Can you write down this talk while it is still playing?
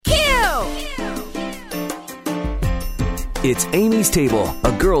It's Amy's Table,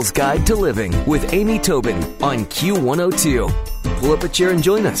 a girl's guide to living with Amy Tobin on Q102. Pull up a chair and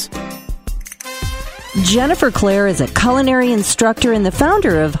join us. Jennifer Clare is a culinary instructor and the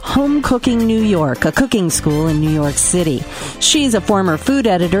founder of Home Cooking New York, a cooking school in New York City. She's a former food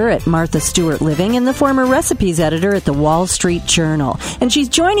editor at Martha Stewart Living and the former recipes editor at the Wall Street Journal. And she's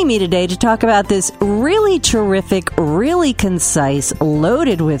joining me today to talk about this really terrific, really concise,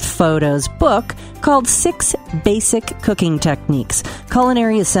 loaded with photos book called 6 Basic Cooking Techniques,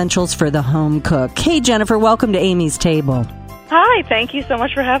 Culinary Essentials for the Home Cook. Hey, Jennifer, welcome to Amy's Table. Hi, thank you so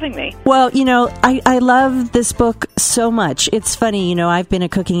much for having me. Well, I love this book so much. It's funny, I've been a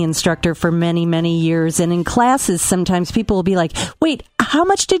cooking instructor for many, many years, and in classes, sometimes people will be like, wait, how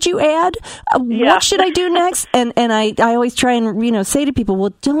much did you add? What should I do next? And I always try and, say to people,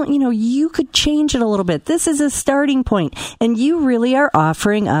 well, you could change it a little bit. This is a starting point. And you really are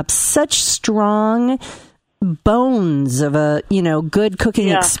offering up such strong bones of a, good cooking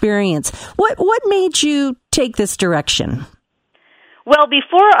experience. What made you take this direction? Well,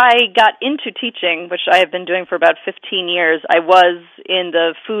 before I got into teaching, which I have been doing for about 15 years, I was in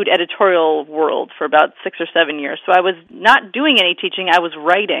the food editorial world for about 6 or 7 years. So I was not doing any teaching, I was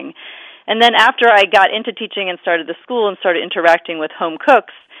writing. And then after I got into teaching and started the school and started interacting with home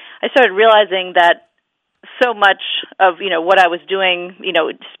cooks, I started realizing that so much of, what I was doing,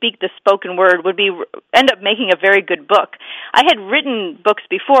 speak the spoken word would end up making a very good book. I had written books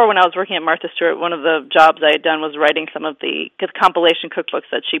before when I was working at Martha Stewart. One of the jobs I had done was writing some of the compilation cookbooks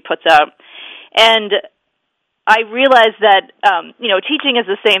that she puts out. And I realized that, teaching is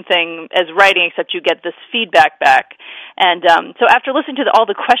the same thing as writing, except you get this feedback back. And so after listening to all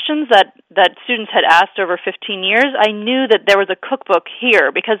the questions that students had asked over 15 years, I knew that there was a cookbook here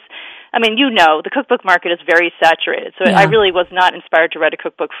because, the cookbook market is very saturated. So I really was not inspired to write a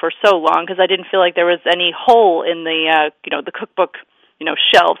cookbook for so long because I didn't feel like there was any hole in the, the cookbook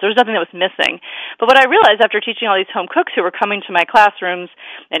shelves. There was nothing that was missing. But what I realized after teaching all these home cooks who were coming to my classrooms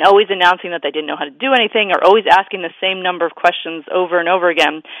and always announcing that they didn't know how to do anything or always asking the same number of questions over and over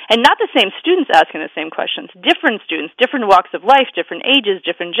again, and not the same students asking the same questions, different students, different walks of life, different ages,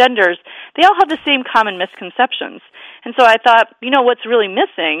 different genders, they all have the same common misconceptions. And so I thought, what's really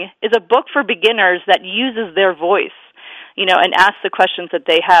missing is a book for beginners that uses their voice, and asks the questions that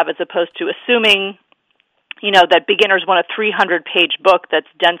they have as opposed to assuming that beginners want a 300-page book that's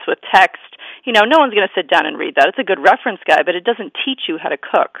dense with text. No one's going to sit down and read that. It's a good reference guide, but it doesn't teach you how to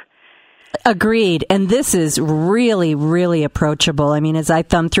cook. Agreed. And this is really, really approachable. As I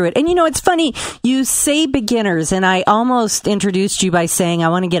thumb through it. And, it's funny, you say beginners, and I almost introduced you by saying I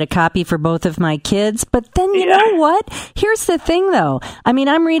want to get a copy for both of my kids. But then, you know what? Here's the thing, though.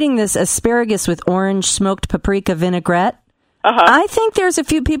 I'm reading this asparagus with orange smoked paprika vinaigrette. Uh-huh. I think there's a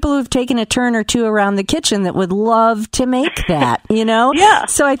few people who've taken a turn or two around the kitchen that would love to make that, Yeah.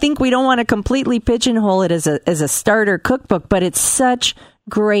 So I think we don't want to completely pigeonhole it as a starter cookbook, but it's such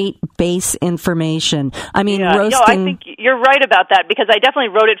great base information. Roasting. I think you're right about that because I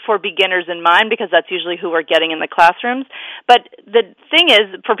definitely wrote it for beginners in mind because that's usually who we're getting in the classrooms. But the thing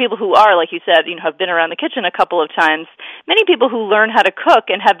is, for people who are, like you said, have been around the kitchen a couple of times, many people who learn how to cook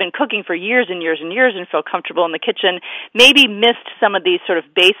and have been cooking for years and years and years and feel comfortable in the kitchen maybe missed some of these sort of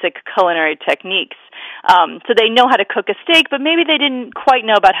basic culinary techniques. So they know how to cook a steak, but maybe they didn't quite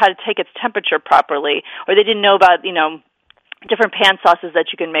know about how to take its temperature properly, or they didn't know about, different pan sauces that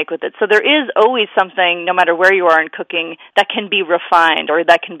you can make with it. So there is always something, no matter where you are in cooking, that can be refined or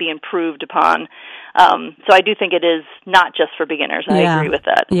that can be improved upon. So I do think it is not just for beginners. I agree with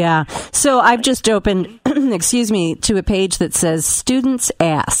that. Yeah. So I've just opened, to a page that says Students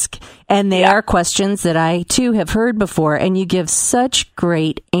Ask. And they are questions that I, too, have heard before, and you give such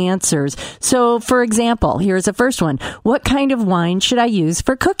great answers. So, for example, here's the first one. What kind of wine should I use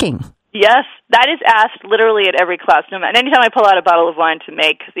for cooking? Yes, that is asked literally at every class. And anytime I pull out a bottle of wine to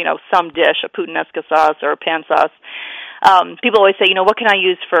make, some dish, a puttanesca sauce or a pan sauce, people always say, what can I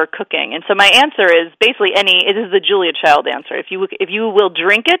use for cooking? And so my answer is basically it is the Julia Child answer. If you will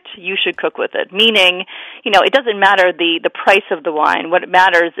drink it, you should cook with it. Meaning, it doesn't matter the price of the wine. What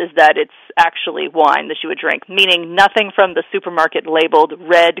matters is that it's actually wine that you would drink. Meaning nothing from the supermarket labeled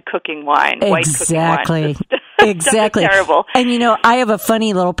red cooking wine, white cooking wine. Exactly. Terrible. And I have a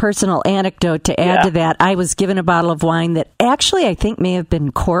funny little personal anecdote to add to that. I was given a bottle of wine that actually I think may have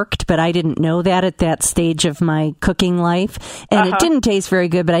been corked, but I didn't know that at that stage of my cooking life. And it didn't taste very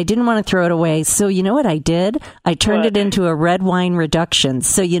good, but I didn't want to throw it away. So you know what I did? I turned it into a red wine reduction.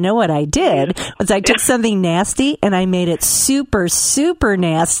 So you know what I did was I took something nasty and I made it super, super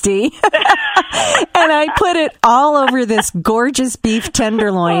nasty. And I put it all over this gorgeous beef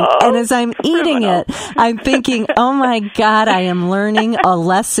tenderloin. And as I'm eating it, I'm thinking, oh my God, I am learning a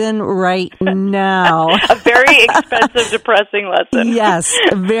lesson right now. A very expensive, depressing lesson. Yes,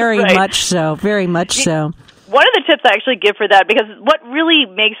 very much so. Very much so. One of the tips I actually give for that, because what really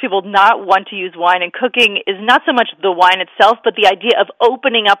makes people not want to use wine in cooking is not so much the wine itself, but the idea of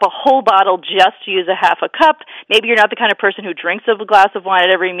opening up a whole bottle just to use a half a cup. Maybe you're not the kind of person who drinks a glass of wine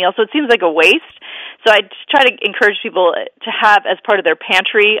at every meal, so it seems like a waste. So I try to encourage people to have, as part of their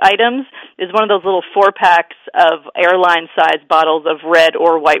pantry items, is one of those little 4-packs of airline-sized bottles of red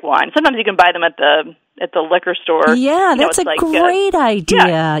or white wine. Sometimes you can buy them at the liquor store. Yeah, that's a great idea.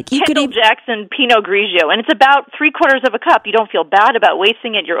 Yeah, Kendall Jackson Pinot Grigio, and it's about 3/4 of a cup. You don't feel bad about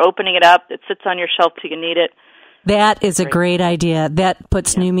wasting it. You're opening it up. It sits on your shelf till you need it. That is a great idea. That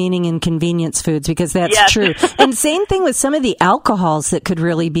puts new meaning in convenience foods, because that's true. And same thing with some of the alcohols that could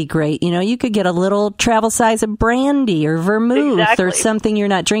really be great. You know, you could get a little travel size of brandy or vermouth or something you're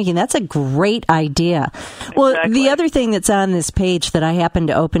not drinking. That's a great idea. Well, the other thing that's on this page that I happen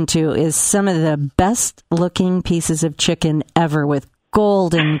to open to is some of the best looking pieces of chicken ever, with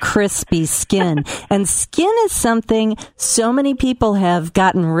golden, crispy skin. And skin is something so many people have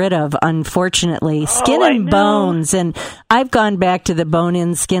gotten rid of, unfortunately. Skin and bones. And I've gone back to the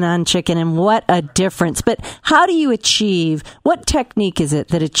bone-in, skin-on chicken, and what a difference. But how do you what technique is it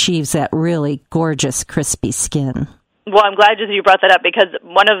that achieves that really gorgeous, crispy skin? Well, I'm glad you brought that up, because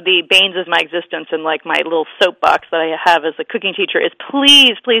one of the banes of my existence and like my little soapbox that I have as a cooking teacher is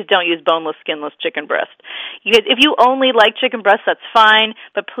please don't use boneless, skinless chicken breast. If you only like chicken breast, that's fine,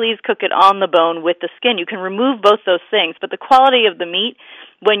 but please cook it on the bone with the skin. You can remove both those things, but the quality of the meat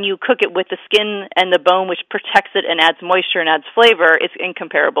when you cook it with the skin and the bone, which protects it and adds moisture and adds flavor, is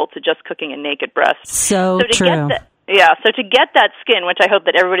incomparable to just cooking a naked breast. So true. So to get that skin, which I hope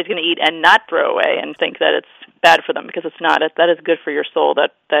that everybody's going to eat and not throw away and think that it's bad for them, because it's not. That is good for your soul,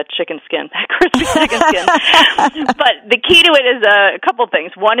 that chicken skin, that crispy chicken skin. But the key to it is a couple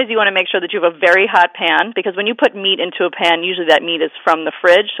things. One is you want to make sure that you have a very hot pan, because when you put meat into a pan, usually that meat is from the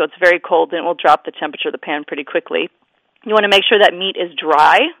fridge, so it's very cold, and it will drop the temperature of the pan pretty quickly. You want to make sure that meat is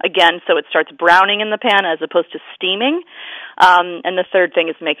dry, again, so it starts browning in the pan as opposed to steaming. And the third thing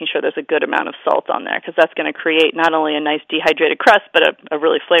is making sure there's a good amount of salt on there, because that's going to create not only a nice dehydrated crust, but a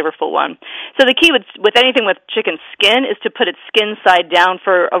really flavorful one. So the key with anything with chicken skin is to put it skin side down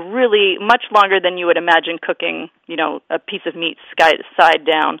for a really much longer than you would imagine cooking, a piece of meat skin side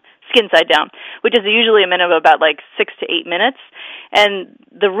down, which is usually a minimum of about 6 to 8 minutes. And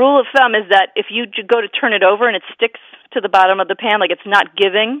the rule of thumb is that if you go to turn it over and it sticks to the bottom of the pan, like it's not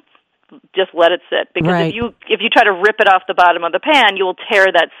giving, just let it sit. Because if you try to rip it off the bottom of the pan, you will tear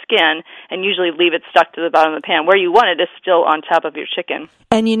that skin and usually leave it stuck to the bottom of the pan. Where you want it is still on top of your chicken.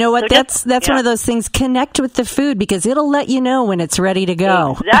 And you know what? So that's one of those things. Connect with the food, because it'll let you know when it's ready to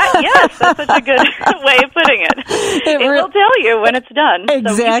go. Yes, that's such a good way of putting it. It will tell you when it's done.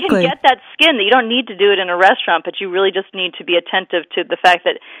 Exactly. So you can get that skin. You don't need to do it in a restaurant, but you really just need to be attentive to the fact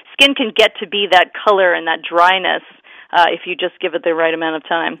that skin can get to be that color and that dryness if you just give it the right amount of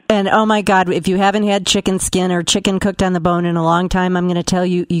time. And oh my God, if you haven't had chicken skin or chicken cooked on the bone in a long time, I'm going to tell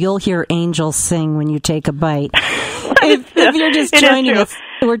you, you'll hear angels sing when you take a bite. If you're just joining us,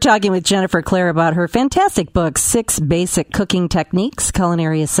 we're talking with Jennifer Clare about her fantastic book, 6 Basic Cooking Techniques,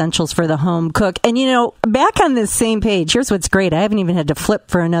 Culinary Essentials for the Home Cook. And back on this same page, here's what's great. I haven't even had to flip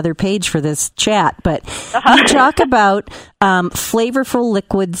for another page for this chat, but you talk about flavorful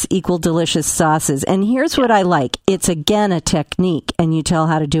liquids equal delicious sauces. And here's what I like. It's, again, a technique, and you tell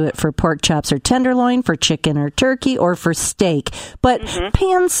how to do it for pork chops or tenderloin, for chicken or turkey, or for steak. But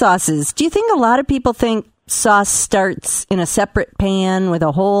pan sauces, do you think a lot of people think sauce starts in a separate pan with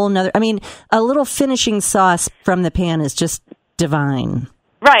a whole nother, a little finishing sauce from the pan is just divine.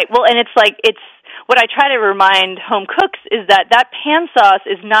 Right. Well, and it's what I try to remind home cooks is that pan sauce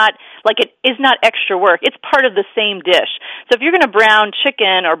is not extra work. It's part of the same dish. So if you're going to brown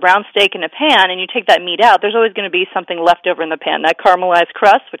chicken or brown steak in a pan and you take that meat out, there's always going to be something left over in the pan. That caramelized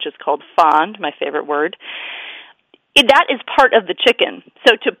crust, which is called fond, my favorite word, that is part of the chicken.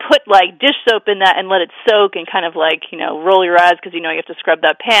 So to put dish soap in that and let it soak and kind of roll your eyes because you have to scrub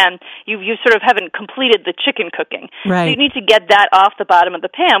that pan, you sort of haven't completed the chicken cooking. Right. So you need to get that off the bottom of the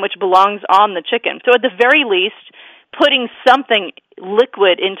pan, which belongs on the chicken. So at the very least, putting something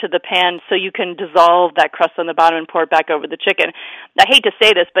liquid into the pan so you can dissolve that crust on the bottom and pour it back over the chicken. I hate to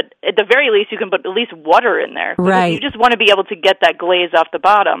say this, but at the very least, you can put at least water in there. Right. You just want to be able to get that glaze off the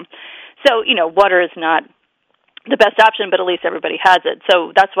bottom. So, water is not the best option, but at least everybody has it.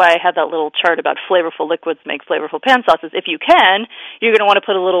 So that's why I had that little chart about flavorful liquids make flavorful pan sauces. If you can, you're going to want to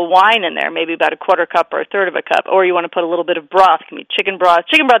put a little wine in there, maybe about a quarter cup or a third of a cup, or you want to put a little bit of broth. It can be chicken broth.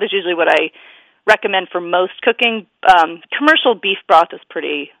 Chicken broth is usually what I recommend for most cooking. Commercial beef broth is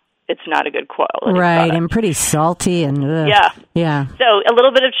it's not a good quality product. And pretty salty and yeah. So a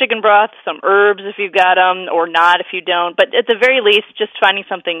little bit of chicken broth, some herbs if you've got them, or not if you don't. But at the very least, just finding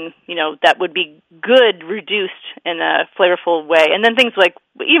something that would be good reduced in a flavorful way. And then things like,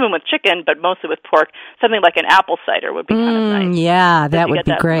 even with chicken, but mostly with pork, something like an apple cider would be kind of nice. Yeah, that would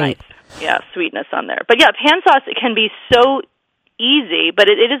be great. Nice, sweetness on there. But pan sauce, it can be so easy, but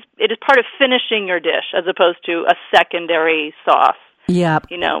it is part of finishing your dish as opposed to a secondary sauce. Yeah.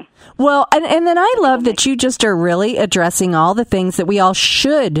 Well, and then I love that you just are really addressing all the things that we all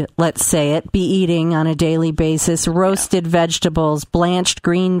should, let's say it, be eating on a daily basis. Roasted vegetables, blanched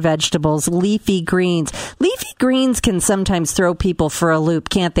green vegetables, leafy greens. Leafy greens can sometimes throw people for a loop,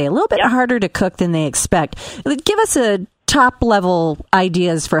 can't they? A little bit harder to cook than they expect. Give us a top-level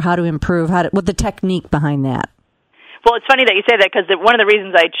ideas for how to improve, with the technique behind that. Well, it's funny that you say that, because one of the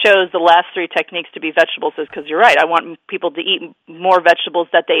reasons I chose the last three techniques to be vegetables is because you're right. I want people to eat more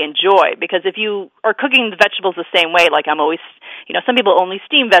vegetables that they enjoy, because if you are cooking the vegetables the same way, like I'm always, some people only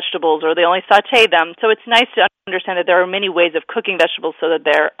steam vegetables or they only saute them. So it's nice to understand that there are many ways of cooking vegetables so that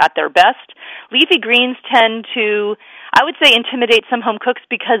they're at their best. Leafy greens tend to, I would say, intimidate some home cooks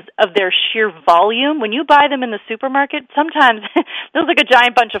because of their sheer volume. When you buy them in the supermarket, sometimes it looks like a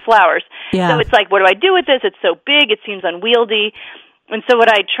giant bunch of flowers. Yeah. So it's like, what do I do with this? It's so big, it seems unwieldy. And so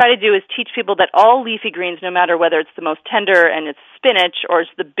what I try to do is teach people that all leafy greens, no matter whether it's the most tender and it's spinach or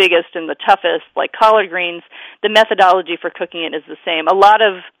it's the biggest and the toughest, like collard greens, the methodology for cooking it is the same. A lot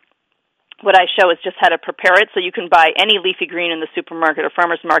of what I show is just how to prepare it, so you can buy any leafy green in the supermarket or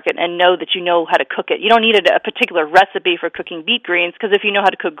farmer's market and know that you know how to cook it. You don't need a particular recipe for cooking beet greens, because if you know how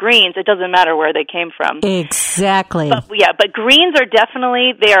to cook greens, it doesn't matter where they came from. Exactly. But greens are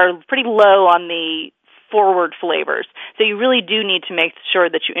they are pretty low on the forward flavors. So you really do need to make sure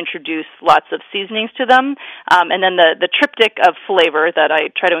that you introduce lots of seasonings to them. And then the triptych of flavor that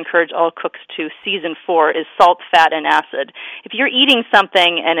I try to encourage all cooks to season for is salt, fat, and acid. If you're eating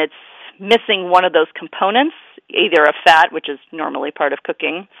something and it's missing one of those components, either a fat, which is normally part of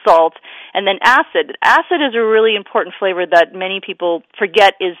cooking, salt, and then acid. Acid is a really important flavor that many people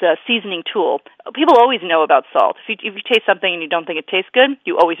forget is a seasoning tool. People always know about salt. If you taste something and you don't think it tastes good,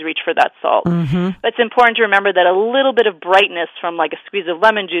 you always reach for that salt. Mm-hmm. But it's important to remember that a little bit of brightness from like a squeeze of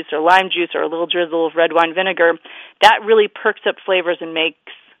lemon juice or lime juice or a little drizzle of red wine vinegar, that really perks up flavors and makes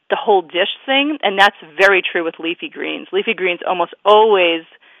the whole dish sing, and that's very true with leafy greens. Leafy greens almost always,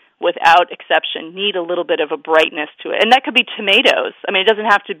 without exception, need a little bit of a brightness to it. And that could be tomatoes. I mean, it doesn't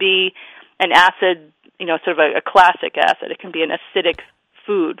have to be an acid, sort of a classic acid. It can be an acidic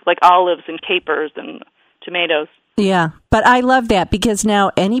food, like olives and capers and tomatoes. Yeah, but I love that, because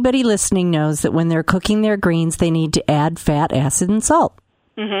now anybody listening knows that when they're cooking their greens, they need to add fat, acid, and salt.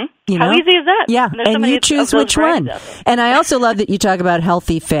 Mm-hmm. How easy is that? Yeah, and you choose which one. And I also love that you talk about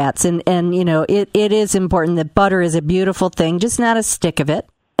healthy fats. And it is important that butter is a beautiful thing, just not a stick of it.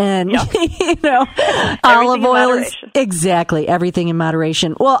 And, olive oil is exactly everything in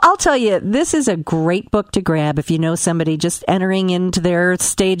moderation. Well, I'll tell you, this is a great book to grab if you know somebody just entering into their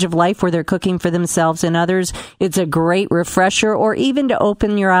stage of life where they're cooking for themselves and others. It's a great refresher, or even to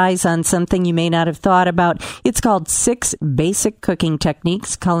open your eyes on something you may not have thought about. It's called 6 Basic Cooking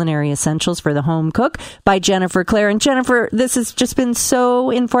Techniques, Culinary Essentials for the Home Cook by Jennifer Clare. And Jennifer, this has just been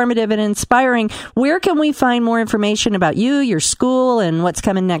so informative and inspiring. Where can we find more information about you, your school, and what's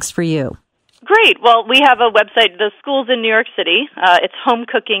coming next for you? Great. Well, we have a website. The school's in New York City. It's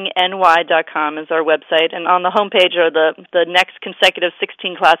homecookingny.com is our website. And on the homepage are the next consecutive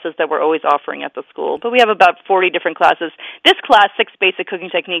 16 classes that we're always offering at the school. But we have about 40 different classes. This class, 6 Basic Cooking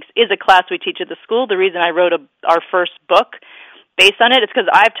Techniques, is a class we teach at the school. The reason I wrote our first book based on it is because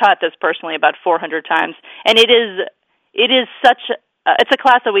I've taught this personally about 400 times. And it is such it's a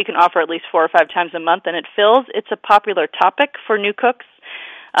class that we can offer at least 4 or 5 times a month, and it fills. It's a popular topic for new cooks.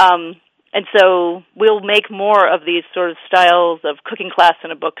 And so we'll make more of these sort of styles of cooking class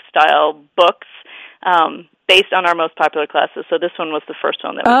in a book style books based on our most popular classes. So this one was the first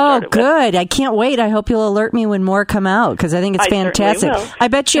one that we started with. Oh, good. I can't wait. I hope you'll alert me when more come out, because I think it's fantastic. I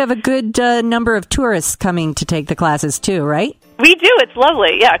bet you have a good number of tourists coming to take the classes too, right? We do. It's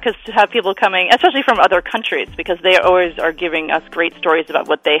lovely, yeah, because to have people coming, especially from other countries, because they always are giving us great stories about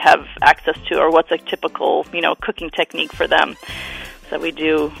what they have access to or what's a typical, cooking technique for them. that we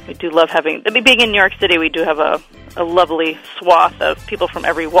do love having. Being in New York City, we do have a lovely swath of people from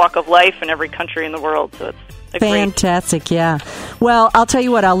every walk of life and every country in the world. So it's fantastic, yeah. Well, I'll tell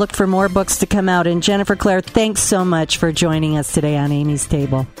you what, I'll look for more books to come out. And Jennifer Claire, thanks so much for joining us today on Amy's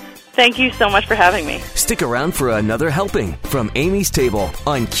Table. Thank you so much for having me. Stick around for another helping from Amy's Table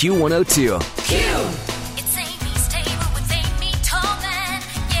on Q102. Q! It's Amy's Table with Amy Tobin,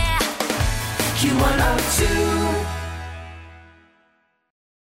 yeah. Q102.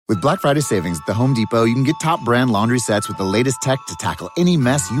 With Black Friday savings at the Home Depot, you can get top brand laundry sets with the latest tech to tackle any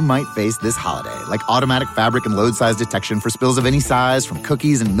mess you might face this holiday, like automatic fabric and load size detection for spills of any size, from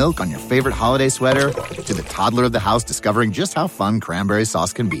cookies and milk on your favorite holiday sweater to the toddler of the house discovering just how fun cranberry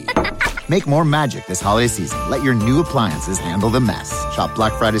sauce can be. Make more magic this holiday season. Let your new appliances handle the mess. Shop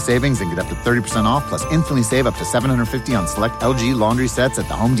Black Friday savings and get up to 30% off, plus instantly save up to $750 on select LG laundry sets at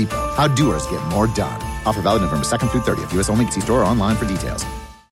the Home Depot. How doers get more done. Offer valid November 2nd through 30th. U.S. only. See store or online for details.